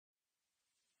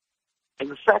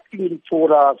exactly in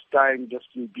 4 hours' time,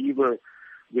 Justin Bieber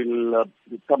will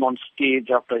come on stage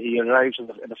after he arrives at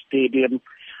a stadium,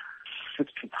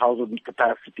 60,000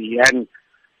 capacity, and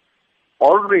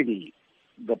already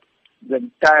the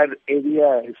entire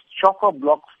area is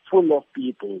chock-a-block full of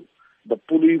people. The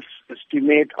police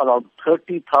estimate around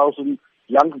 30,000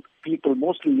 young people,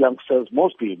 mostly youngsters,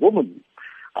 mostly women,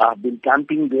 have been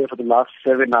camping there for the last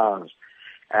 7 hours.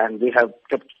 And they have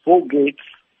kept 4 gates,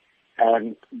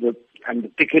 and the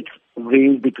tickets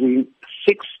range between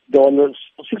 $60 to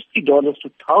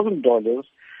 $1,000,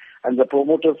 and the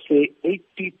promoters say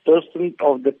 80%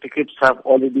 of the tickets have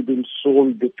already been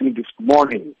sold between this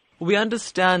morning. We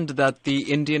understand that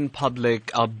the Indian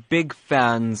public are big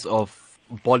fans of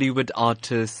Bollywood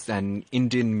artists and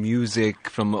Indian music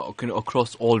from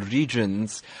across all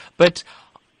regions, but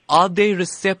are they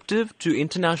receptive to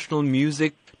international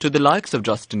music, to the likes of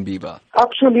Justin Bieber?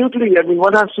 Absolutely. I mean,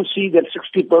 one has to see that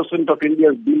 60% of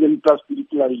India's billion-plus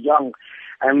people are young,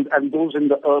 and those in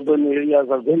the urban areas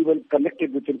are very well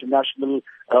connected with international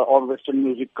or Western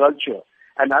music culture.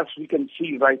 And as we can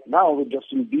see right now with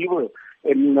Justin Bieber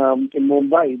in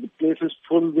Mumbai, the place is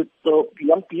full with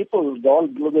young people, all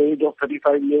below the age of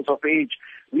 35 years of age.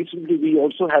 Recently, we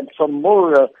also had some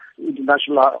more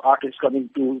international artists coming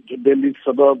to Delhi's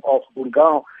suburb of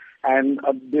Gurgaon, and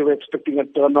they were expecting a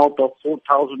turnout of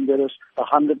 4,000, whereas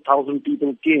 100,000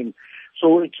 people came.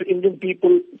 So it's Indian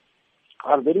people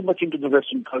are very much into the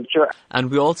Western culture. And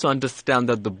we also understand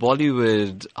that the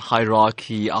Bollywood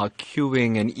hierarchy are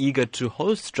queuing and eager to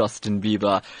host Justin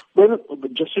Bieber. Well,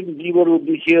 Justin Bieber will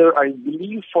be here, I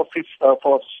believe, for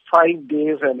 5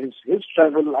 days, and his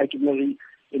travel itinerary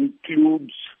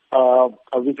includes a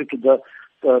visit to the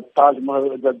Taj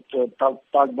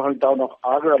Mahal town of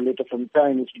Agra later from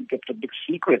time. It's been kept a big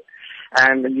secret.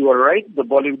 And you are right, the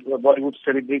Bollywood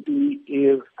celebrity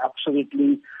is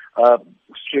absolutely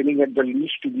straining at the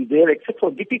leash to be there, except for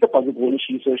Deepika Padukone.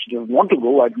 She says she doesn't want to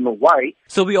go. I don't know why.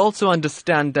 So we also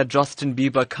understand that Justin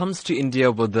Bieber comes to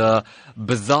India with a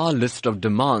bizarre list of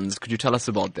demands. Could you tell us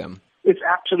about them? It's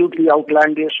absolutely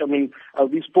outlandish. I mean,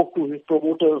 we spoke to his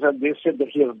promoters, and they said that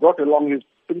he has brought along his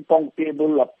ping-pong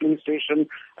table, a PlayStation,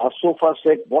 a sofa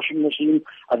set, washing machine,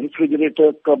 a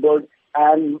refrigerator, cupboard,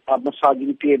 and a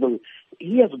massaging table.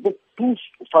 He has booked 2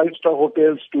 5-star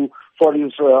hotels for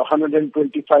his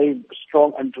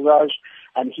 125-strong entourage,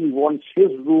 and he wants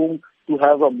his room to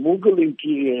have a Mughal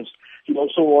interiors. He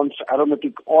also wants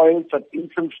aromatic oils and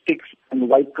incense sticks and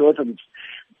white curtains.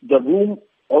 The room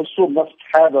also must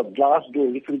have a glass door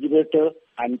refrigerator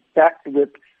and packed with,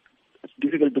 it's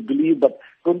difficult to believe, but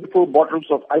 24 bottles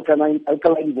of alkaline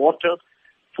water,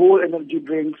 4 energy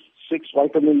drinks, 6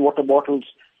 vitamin water bottles,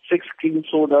 6 cream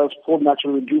sodas, 4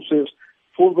 natural juices,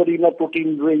 4 vanilla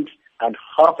protein drinks, and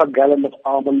half a gallon of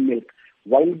almond milk,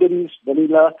 wild berries,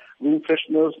 vanilla, room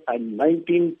fresheners, and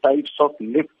 19 types of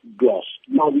lip gloss.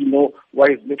 Now we know why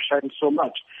his lip shines so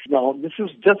much. Now, this is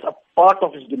just a part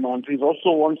of his demand. He has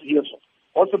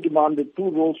also demanded 2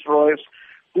 Rolls Royce,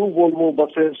 2 Volvo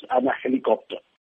buses, and a helicopter.